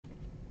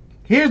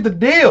Here's the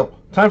deal.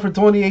 Time for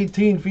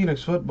 2018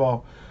 Phoenix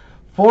football.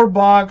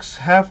 4-box,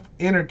 half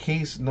inner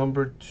case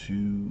number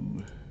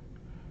 2.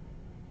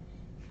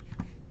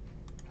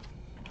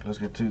 Let's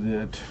get to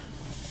that.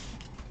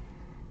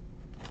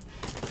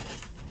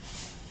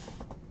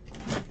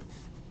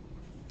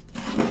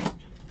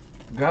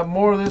 Got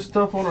more of this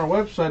stuff on our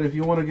website if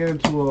you want to get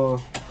into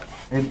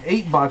an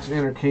 8-box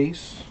inner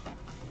case.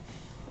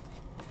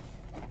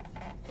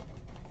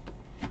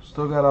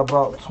 Still got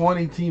about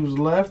 20 teams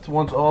left.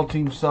 Once all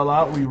teams sell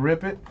out, we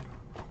rip it.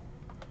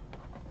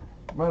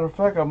 Matter of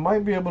fact, I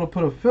might be able to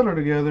put a filler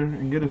together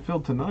and get it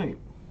filled tonight.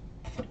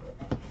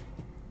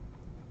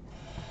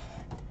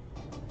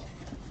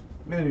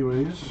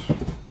 Anyways.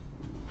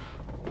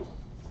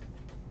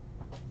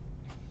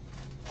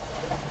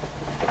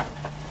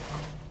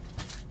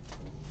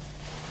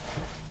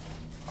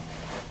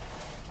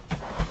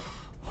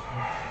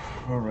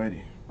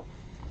 Alrighty.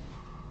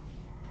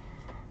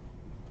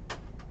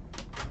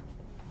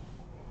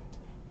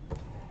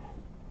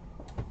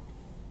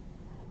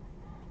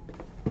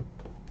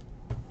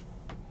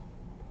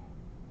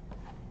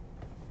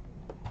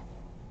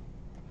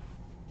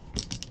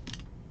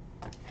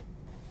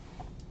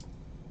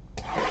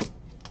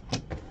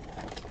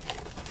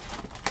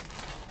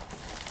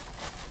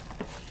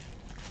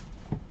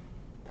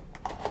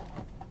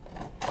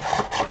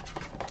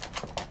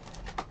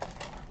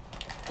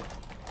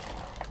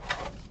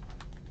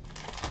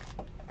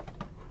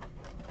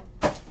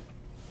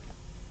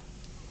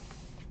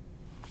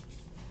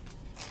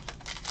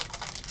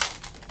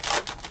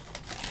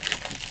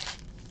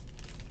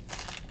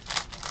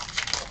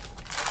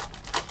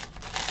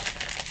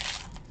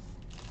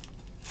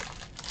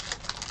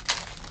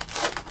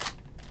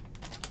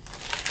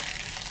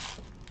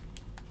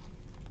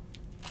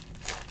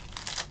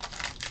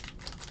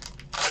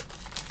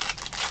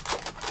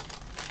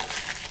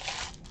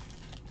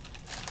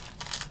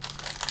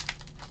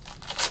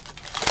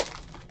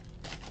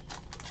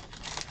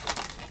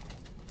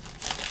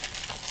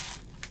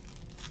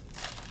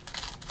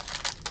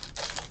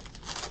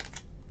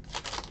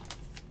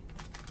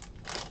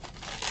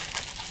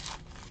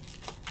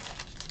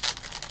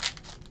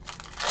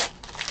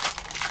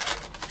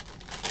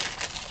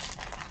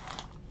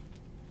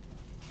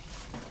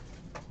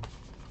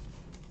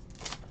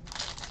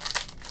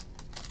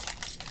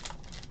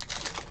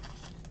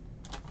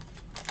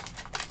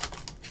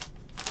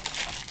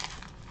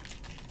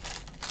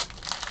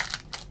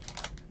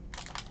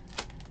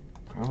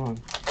 Come on.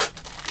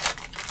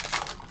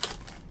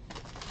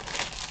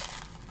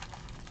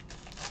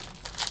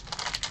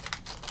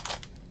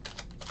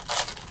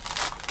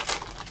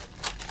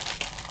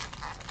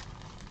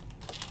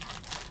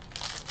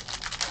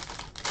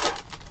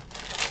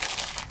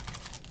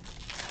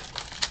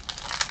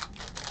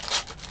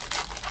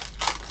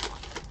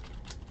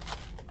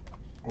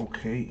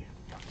 Okay.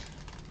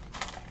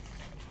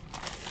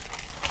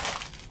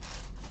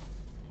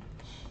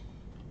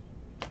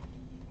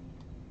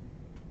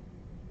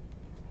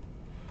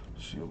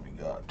 See what we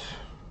got.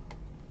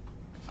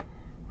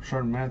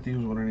 Rashard Matthews,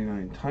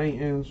 199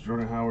 Titans.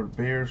 Jordan Howard,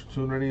 Bears,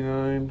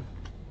 299.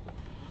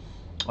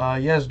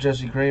 Yes,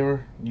 Jesse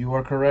Kramer, you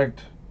are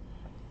correct.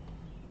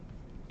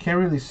 Can't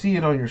really see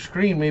it on your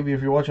screen, maybe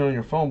if you're watching on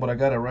your phone, but I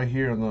got it right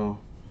here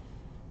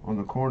on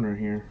the corner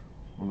here,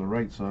 on the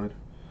right side.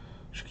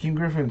 Shaquem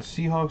Griffin,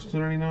 Seahawks,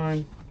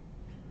 299.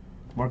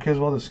 Marquez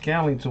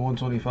Valdes-Scantling to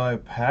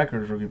 125.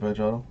 Packers, rookie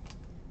patch auto.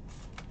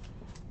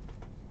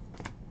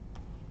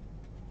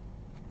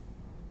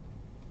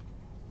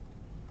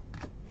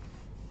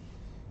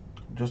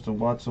 Justin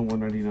Watson,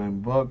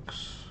 199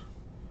 Bucks.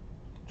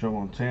 Joe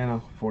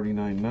Montana,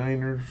 49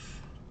 Niners.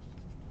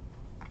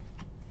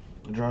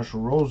 Josh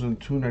Rosen,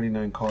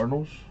 299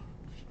 Cardinals.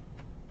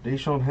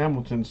 Deshaun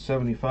Hamilton,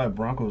 75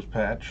 Broncos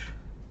patch.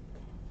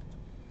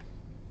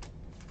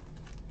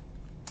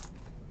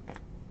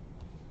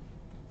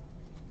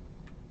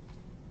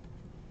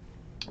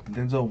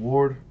 Denzel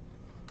Ward,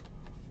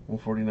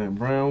 149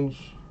 Browns.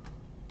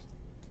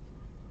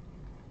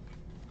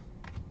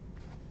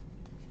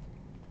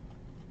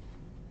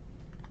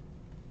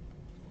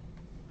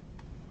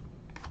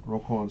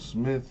 Roquan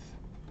Smith,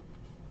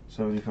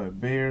 75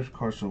 Bears.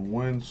 Carson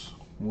Wentz,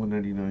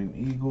 199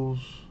 Eagles.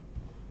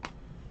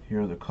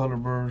 Here are the color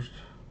bursts.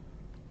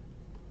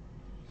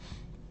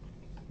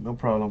 No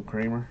problem,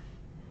 Kramer.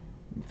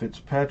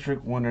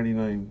 Fitzpatrick,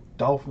 199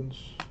 Dolphins.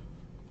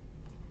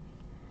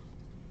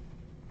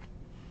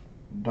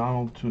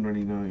 Donald,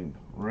 299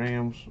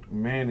 Rams.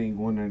 Manning,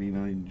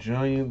 199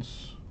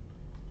 Giants.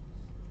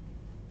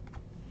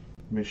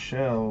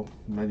 Michelle,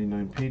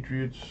 99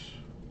 Patriots.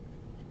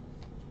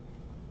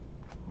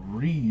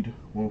 Reed,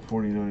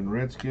 149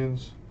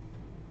 Redskins.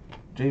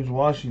 James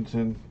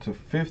Washington to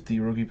 50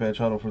 rookie patch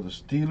auto for the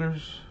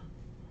Steelers.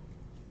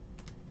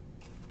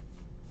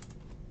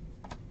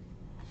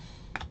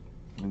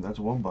 And that's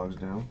one box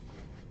down.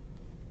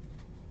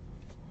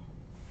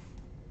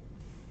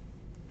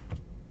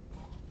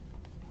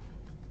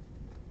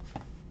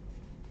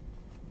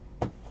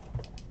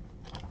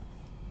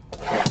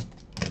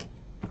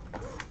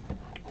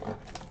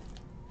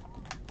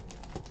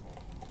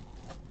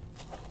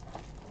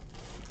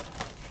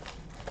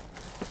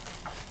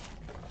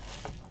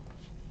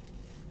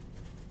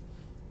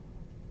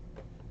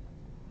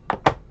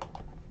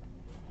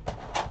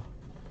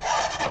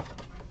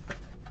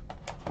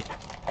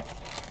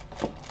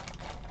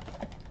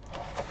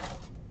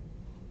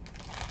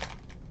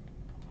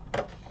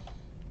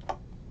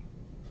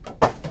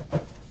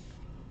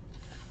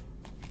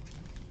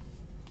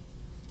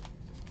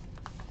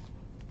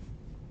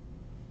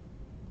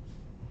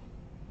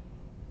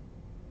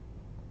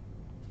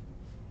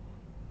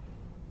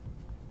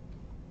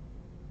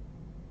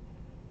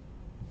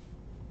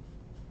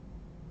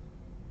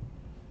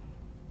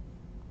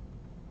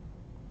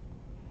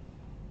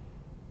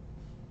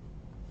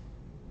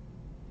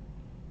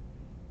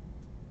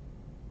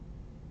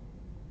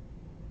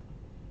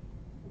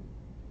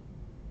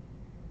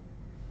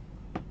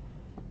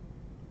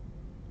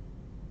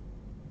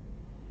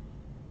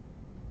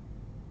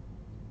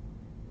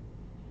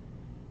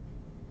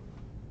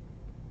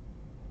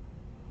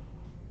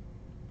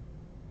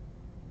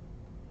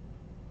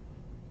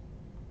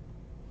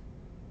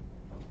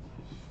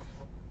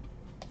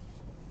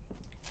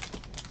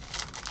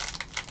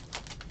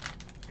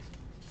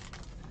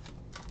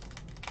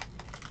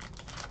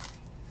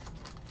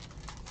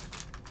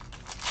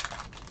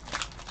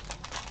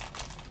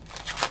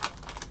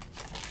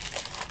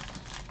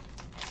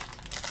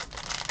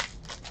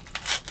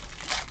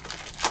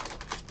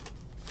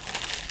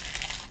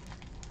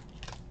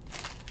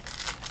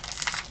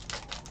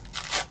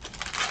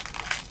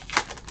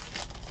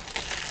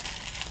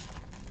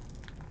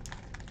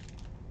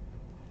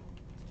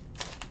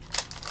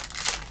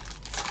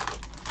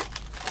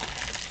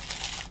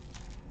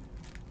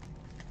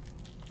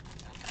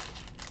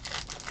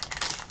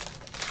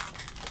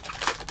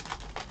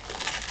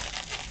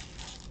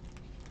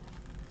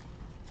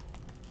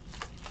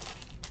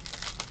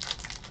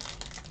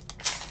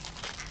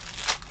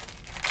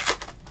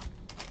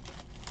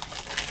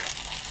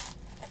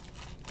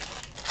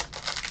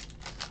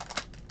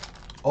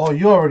 Oh,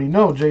 you already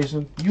know,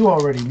 Jason. You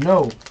already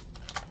know.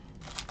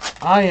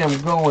 I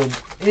am going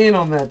in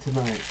on that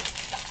tonight.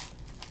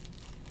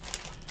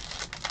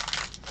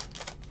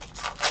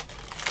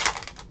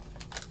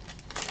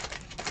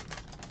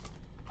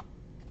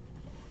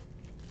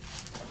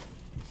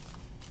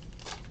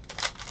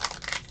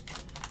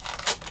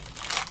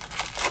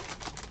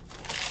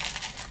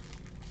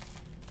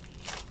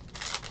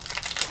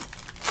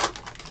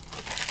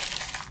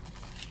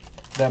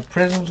 That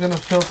Prism's going to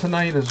fill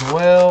tonight as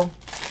well.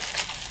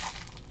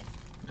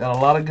 Got a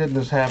lot of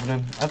goodness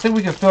happening. I think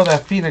we can fill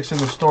that Phoenix in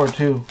the store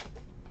too.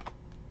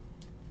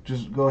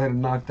 Just go ahead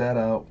and knock that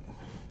out.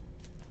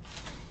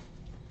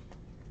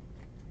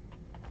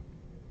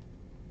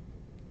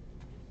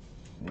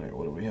 Alright,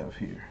 what do we have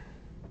here?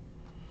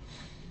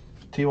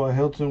 T.Y.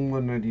 Hilton,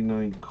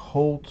 199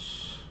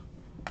 Colts.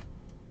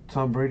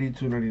 Tom Brady,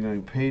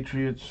 299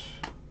 Patriots.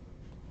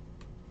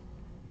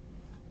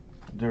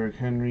 Derrick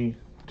Henry,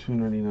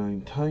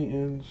 299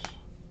 Titans.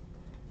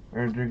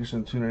 Eric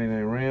Dickerson,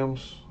 299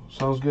 Rams.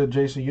 Sounds good,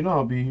 Jason. You know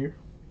I'll be here.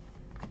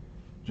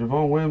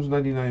 Javon Williams,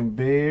 99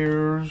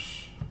 Bears.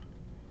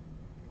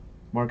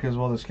 Marquez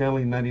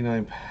Valdes-Scantling,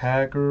 99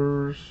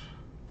 Packers.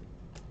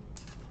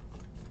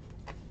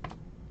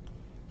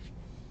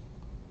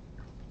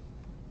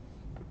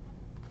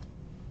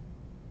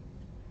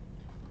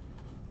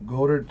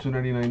 Goddard,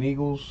 299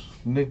 Eagles.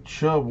 Nick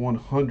Chubb,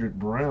 100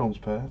 Browns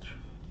patch.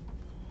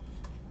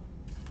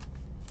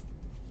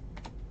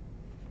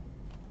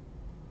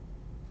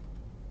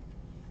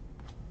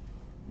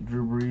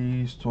 Drew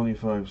Brees,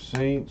 25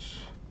 Saints.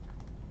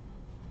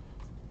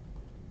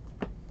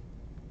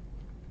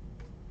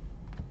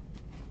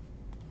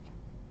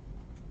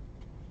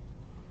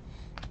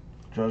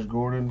 Josh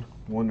Gordon,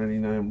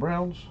 199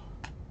 Browns.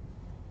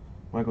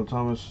 Michael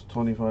Thomas,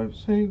 25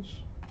 Saints.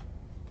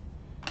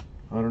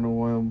 I don't know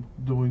why I'm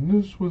doing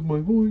this with my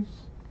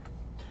voice.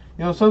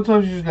 You know,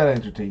 sometimes you just gotta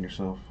entertain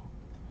yourself.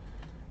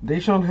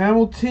 Deshaun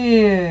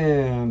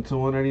Hamilton to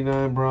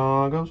 199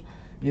 Broncos.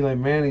 Eli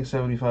Manning,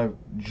 75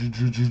 G.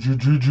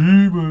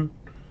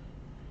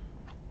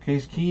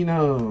 Case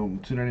Keenum,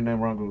 299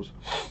 Broncos.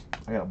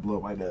 I gotta blow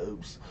my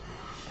nose.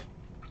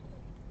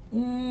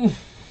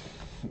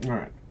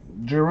 Alright.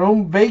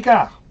 Jerome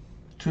Baker,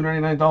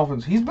 299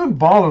 Dolphins. He's been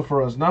balling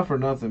for us, not for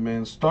nothing,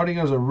 man. Starting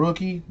as a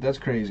rookie, that's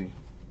crazy.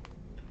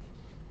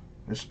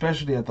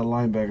 Especially at the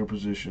linebacker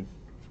position.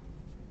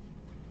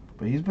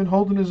 But he's been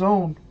holding his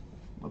own.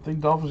 I think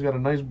Dolphins got a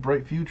nice,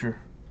 bright future.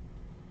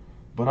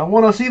 But I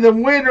want to see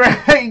them win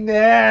right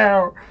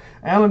now.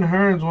 Allen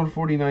Hurns,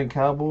 149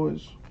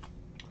 Cowboys.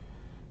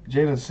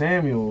 Jalen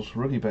Samuels,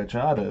 rookie patch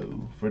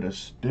auto for the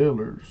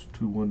Steelers,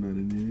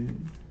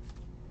 2/199.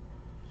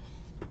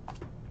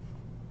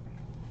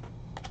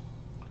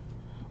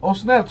 Oh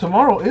snap,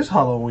 tomorrow is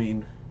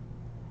Halloween.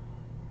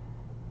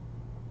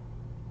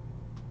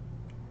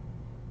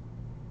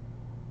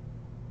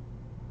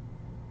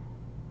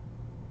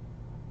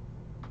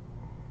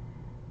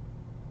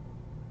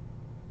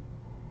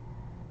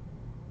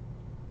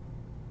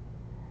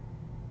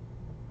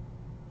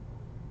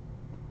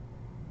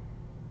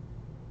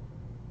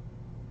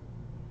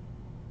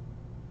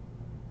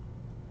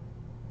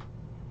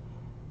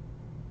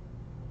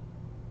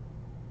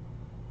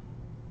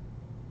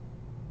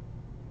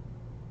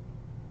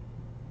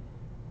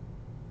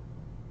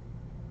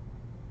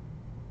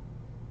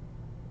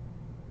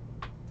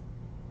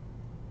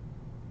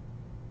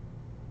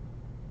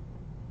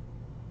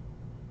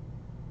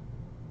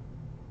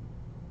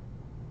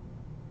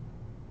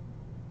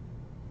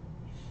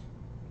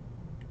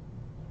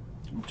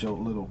 With your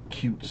little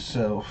cute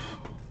self.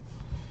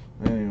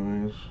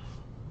 Anyways.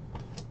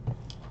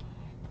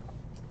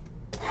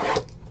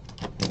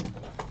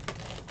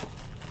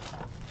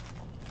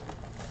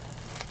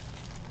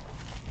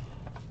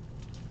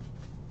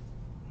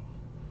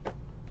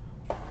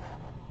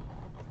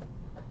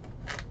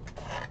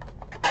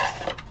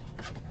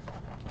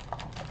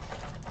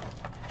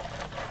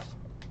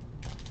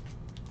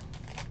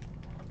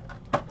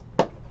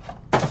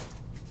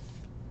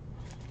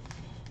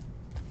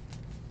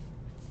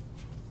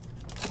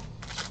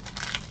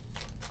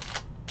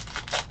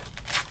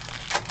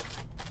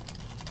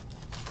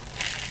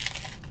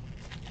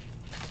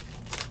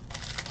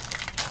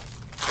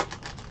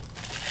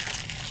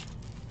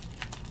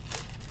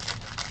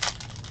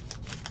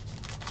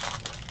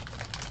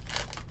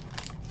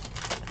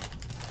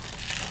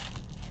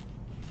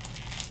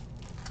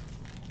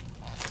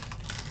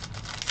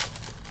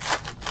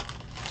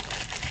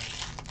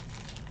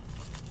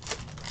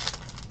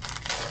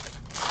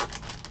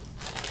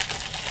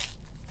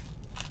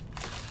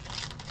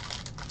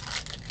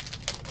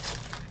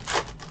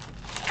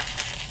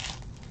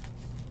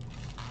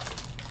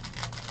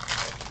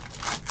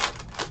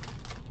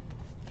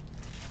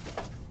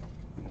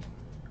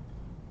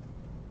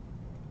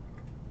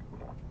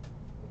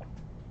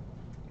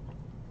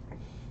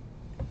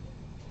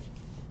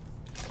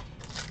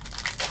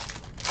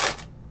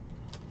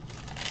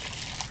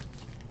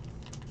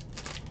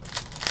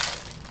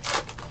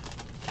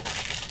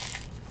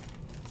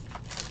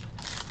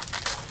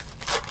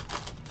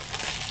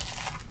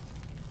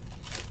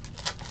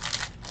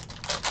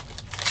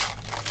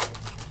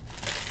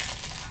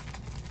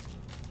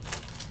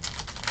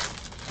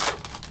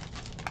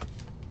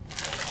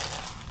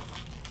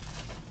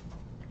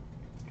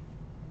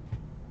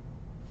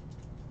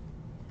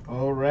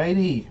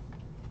 Alrighty.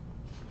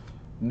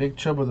 Nick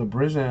Chubb of the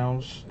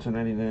Browns to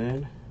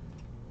 99.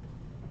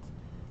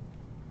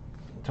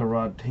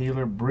 Tyrod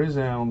Taylor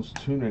Browns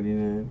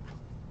 299.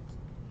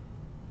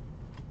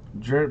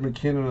 Jarrett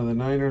McKinnon of the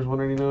Niners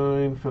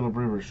 199. Phillip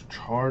Rivers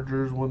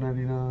Chargers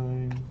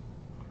 199.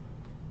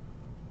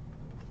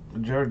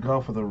 Jared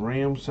Goff of the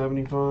Rams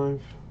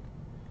 75.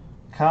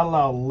 Kyle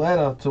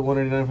Lauletta to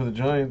 189 for the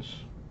Giants.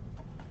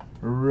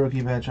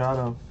 Rookie patch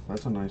auto.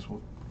 That's a nice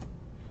one.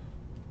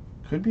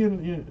 Could be.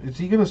 Is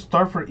he going to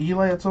start for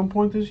Eli at some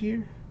point this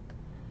year?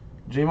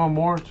 Jamon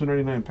Moore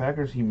 299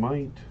 Packers. He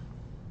might.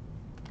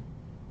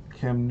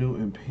 Cam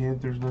Newton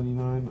Panthers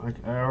 99.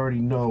 I already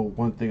know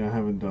one thing I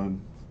haven't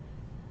done.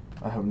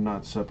 I have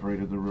not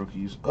separated the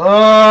rookies.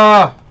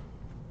 I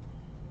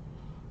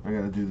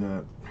gotta do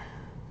that.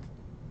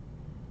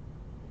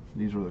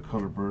 These were the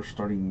color bursts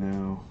starting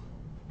now.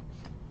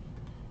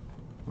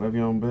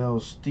 Le'Veon Bell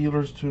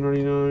Steelers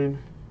 299.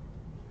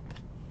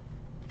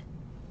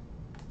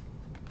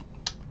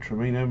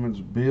 Tremaine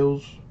Edmonds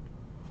Bills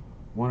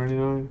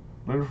 199.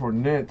 Leonard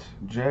Fournette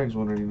Jags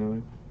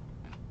 199.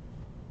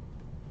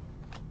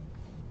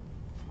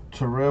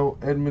 Terrell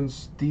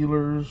Edmonds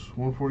Steelers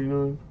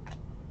 149.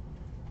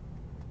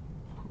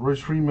 Royce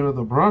Freeman of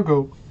the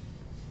Broncos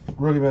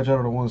rookie badge out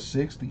of the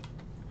 160.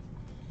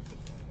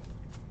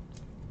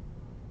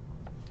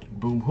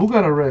 Boom. Who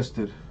got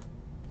arrested?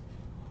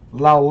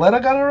 Lauletta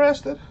got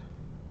arrested?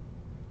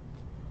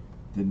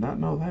 Did not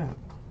know that.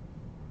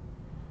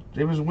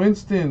 Jameis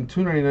Winston,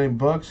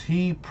 $299.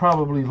 He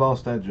probably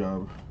lost that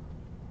job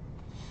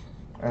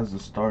as the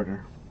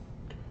starter.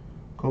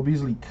 Cole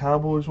Beasley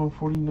Cowboys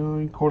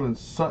 149. Cortland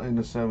Sutton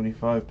to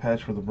 75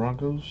 patch for the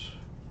Broncos.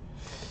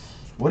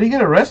 What did he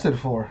get arrested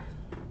for?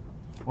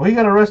 Well, he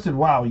got arrested,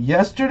 wow,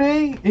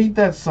 yesterday? Ain't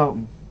that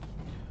something?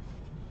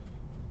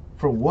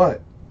 For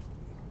what?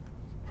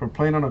 For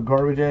playing on a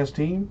garbage-ass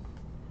team?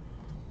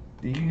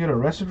 You can get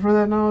arrested for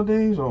that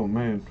nowadays? Oh,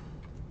 man.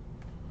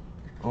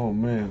 Oh,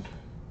 man.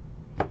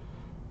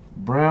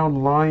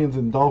 Brown, Lions,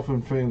 and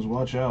Dolphin fans,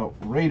 watch out.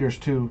 Raiders,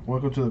 too.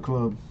 Welcome to the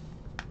club.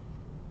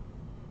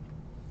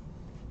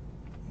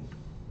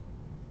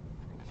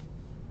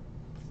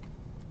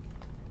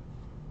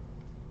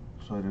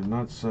 So I did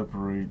not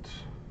separate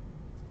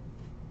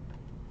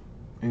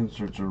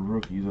inserts or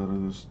rookies out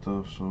of this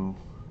stuff, so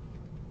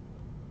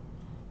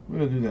I'm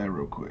going to do that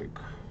real quick.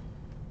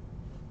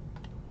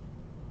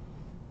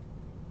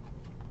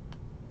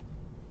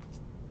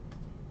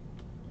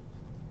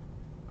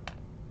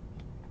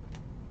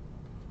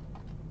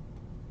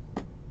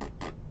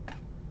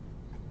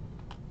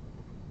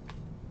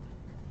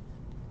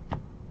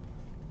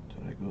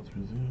 Did I go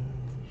through this?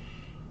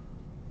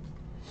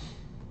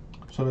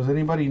 So does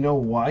anybody know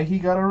why he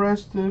got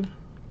arrested?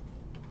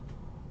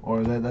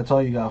 Or that's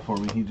all you got for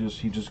me? He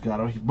just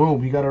got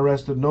boom. He got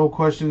arrested. No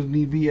questions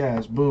need be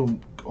asked.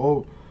 Boom.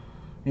 Oh,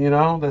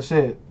 that's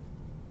it.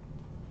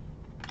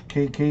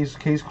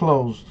 Case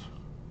closed.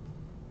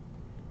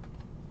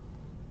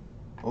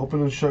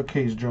 Open and shut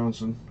case,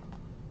 Johnson.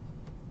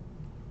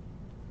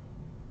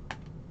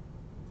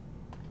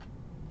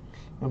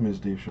 I miss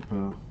Dave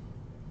Chappelle.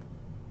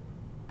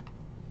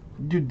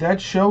 Dude, that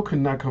show could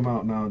not come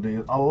out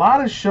nowadays. A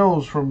lot of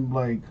shows from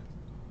like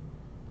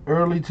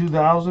early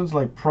 2000s,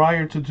 like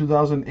prior to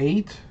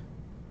 2008,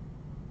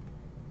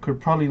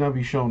 could probably not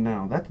be shown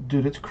now.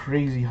 Dude, it's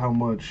crazy how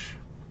much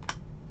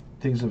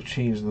things have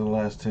changed in the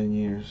last 10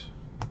 years.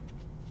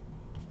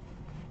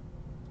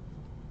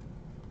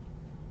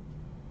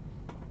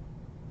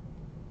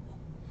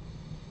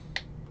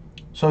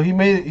 So he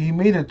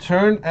made a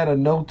turn at a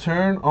no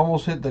turn,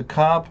 almost hit the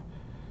cop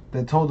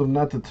that told him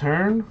not to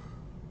turn.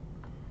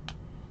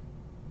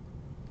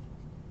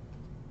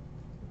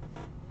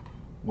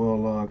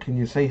 Well, can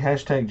you say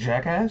hashtag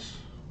jackass?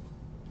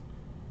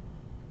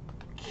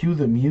 Cue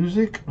the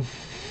music.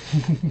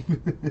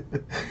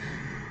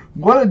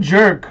 What a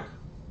jerk.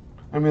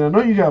 I mean, I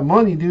know you got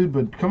money, dude,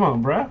 but come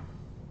on, bruh.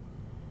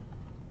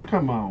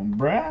 Come on,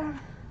 bruh.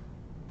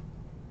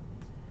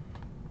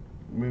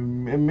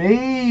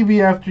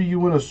 Maybe after you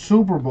win a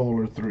Super Bowl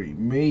or 3.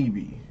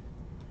 Maybe.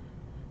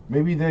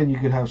 Maybe then you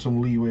could have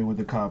some leeway with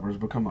the coppers,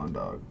 but come on,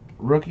 dog.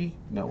 Rookie?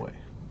 No way.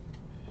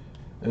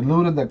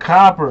 Eluded the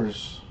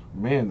coppers.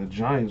 Man, the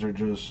Giants are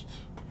just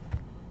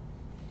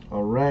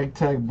a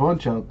ragtag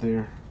bunch out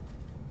there.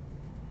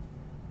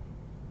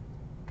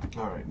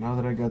 Alright, now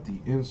that I got the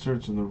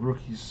inserts and the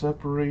rookies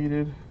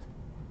separated,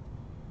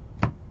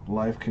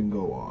 life can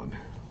go on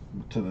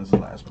to this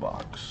last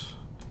box.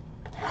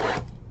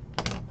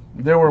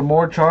 There were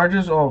more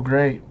charges? Oh,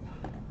 great.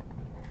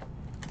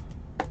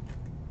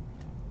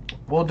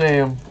 Well,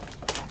 damn.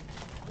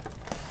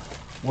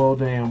 Well,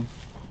 damn.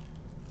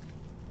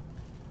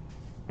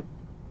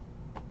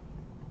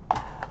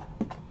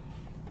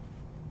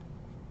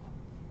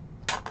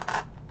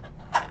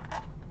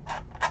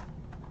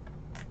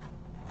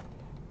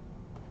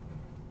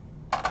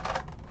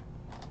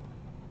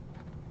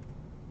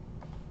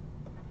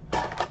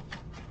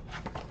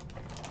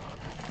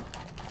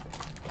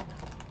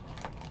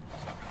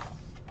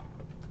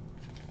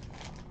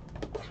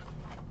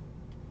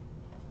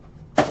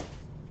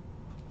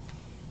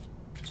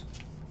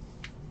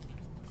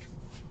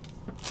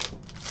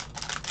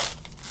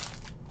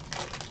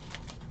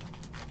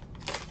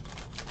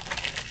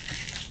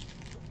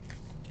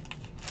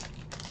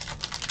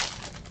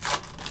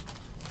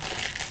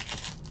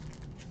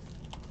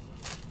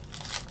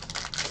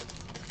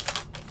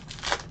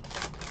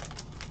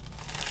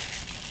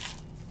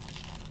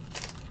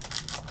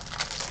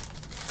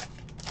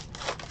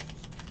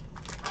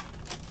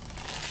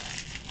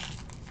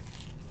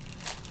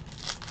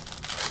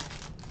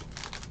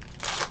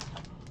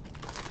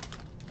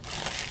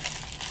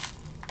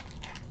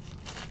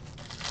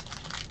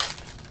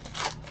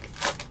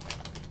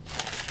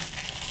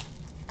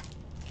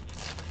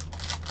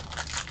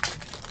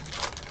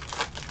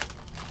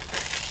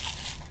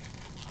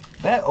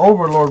 That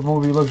Overlord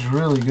movie looks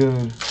really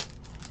good.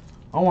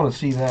 I want to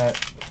see that.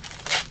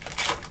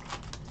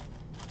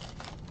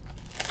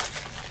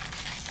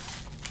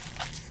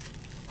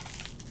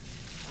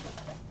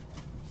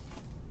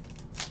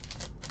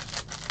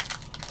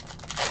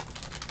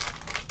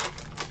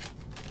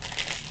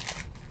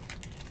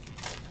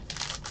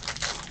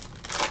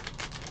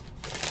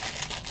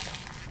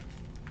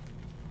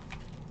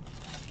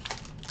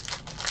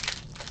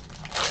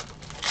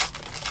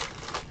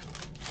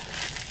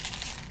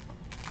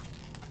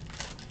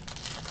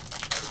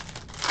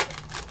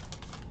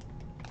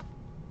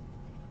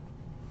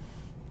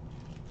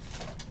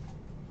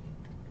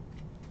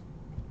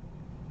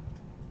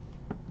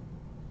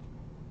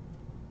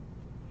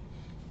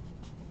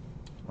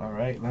 All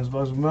right, last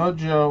box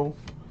Mojo.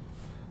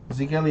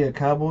 Zeke Elliott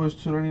Cowboys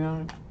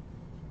 $2.99.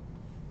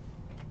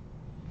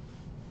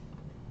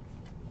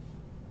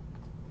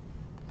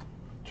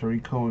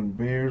 Tariq Cohen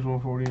Bears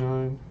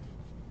 $149.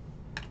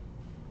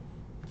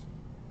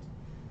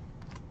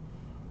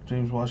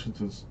 James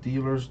Washington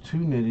Steelers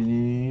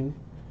 $2.99.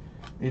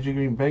 AJ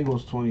Green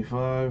Bengals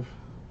 $25.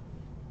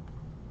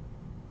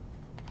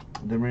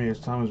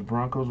 Demarius Thomas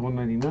Broncos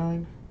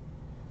 $1.99.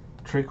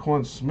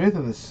 Traquan Smith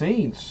of the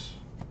Saints.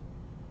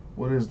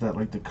 What is that,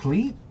 like the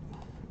cleat?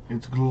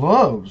 It's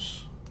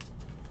gloves.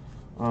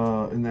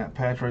 In that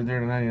patch right there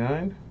to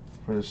 99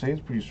 for the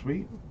Saints. Pretty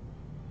sweet.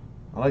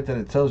 I like that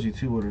it tells you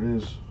too what it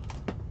is.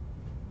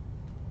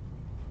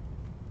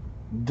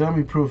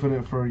 Dummy proofing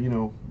it for, you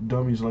know,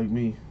 dummies like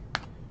me.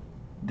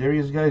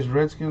 Darius Guys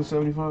Redskins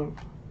 75.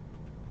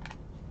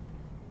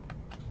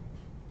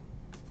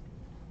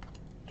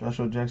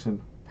 Joshua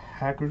Jackson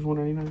Packers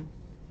 199.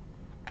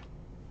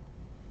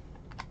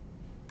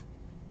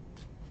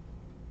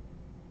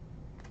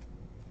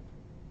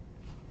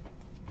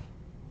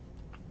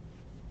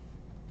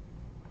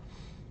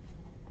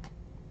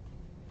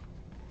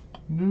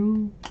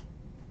 No.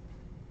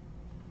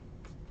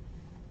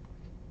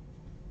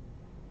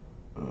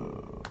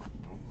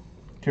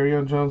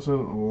 Kerryon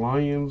Johnson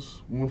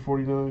Lions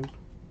 149.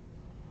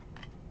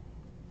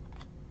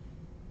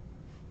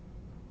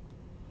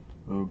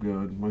 Oh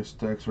god, my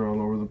stacks are all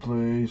over the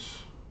place.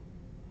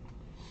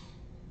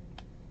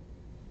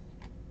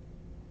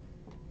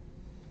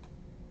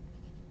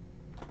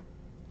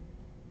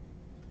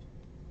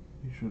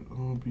 They should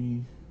all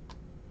be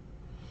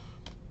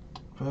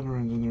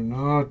veterans and they're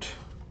not.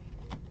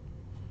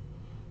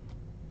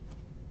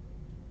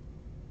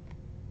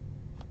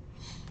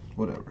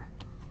 Whatever.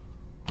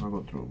 I'll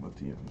go through them at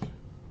the end.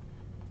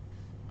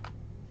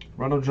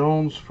 Ronald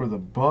Jones for the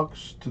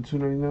Bucks to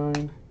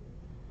 $2.99.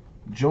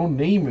 Joe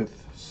Namath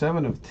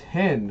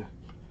 7/10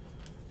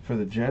 for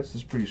the Jets.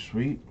 That's pretty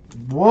sweet.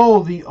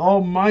 Whoa, the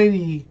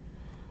almighty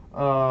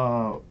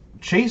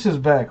Chase is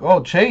back.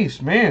 Oh,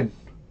 Chase, man.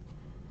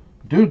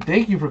 Dude,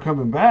 thank you for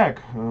coming back.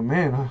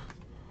 Man,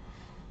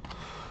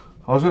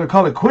 I was going to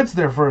call it quits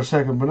there for a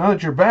second, but now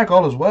that you're back,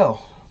 all is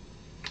well.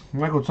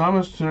 Michael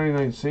Thomas,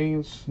 $2.99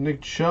 Saints.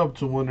 Nick Chubb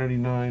to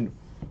 $1.99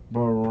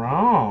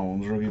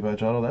 Browns rookie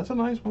patch auto. That's a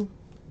nice one.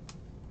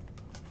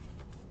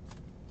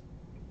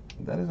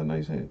 That is a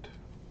nice hit.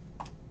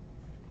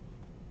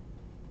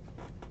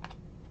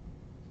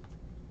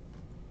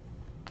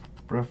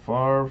 Brett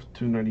Favre,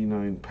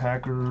 $2.99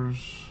 Packers.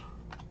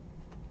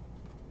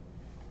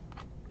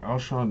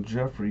 Alshon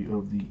Jeffrey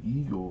of the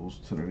Eagles,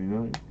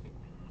 $2.99.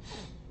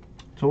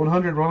 To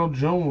 100, Ronald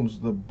Jones,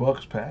 the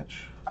Bucks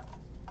patch.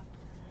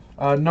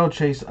 No,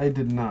 Chase, I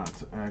did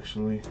not,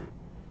 actually.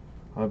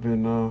 I've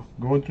been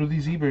going through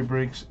these eBay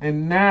breaks,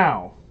 and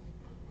now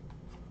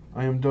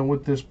I am done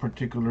with this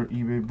particular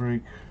eBay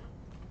break.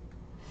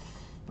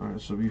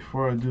 Alright, so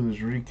before I do this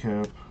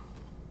recap,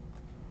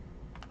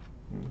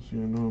 see, I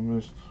know I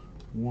missed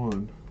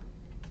one,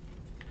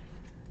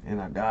 and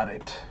I got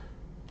it.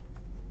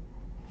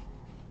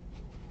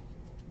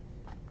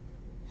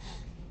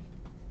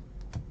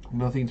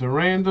 Nothing to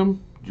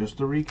random, just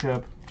a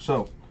recap.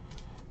 So,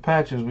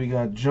 patches, we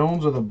got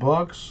Jones of the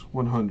Bucks,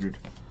 100.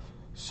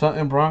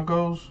 Sutton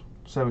Broncos,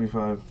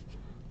 75.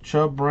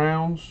 Chubb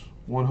Browns,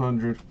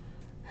 100.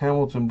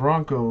 Hamilton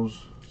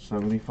Broncos,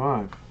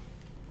 75.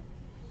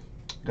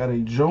 Got a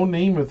Joe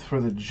Namath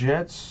for the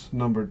Jets,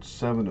 numbered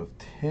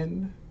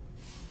 7/10.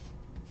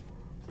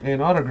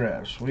 And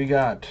autographs, we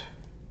got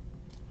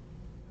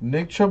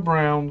Nick Chubb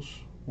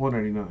Browns,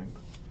 199.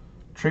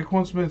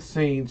 Traquan Smith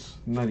Saints,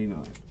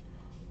 99.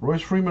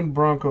 Royce Freeman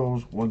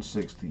Broncos,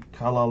 160.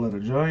 Kyle Aletta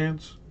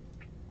Giants,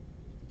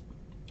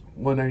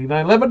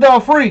 199.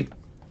 Lebanon free.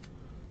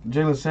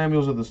 Jalen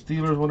Samuels of the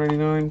Steelers,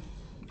 199.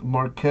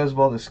 Marquez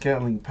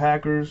Valdes-Scantling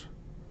Packers,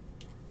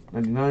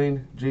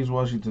 99. James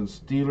Washington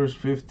Steelers,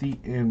 50.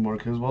 And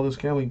Marquez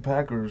Valdes-Scantling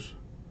Packers,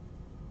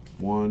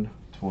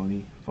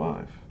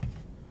 125.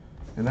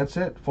 And that's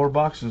it. 4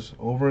 boxes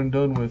over and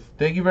done with.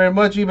 Thank you very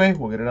much, eBay.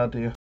 We'll get it out to you.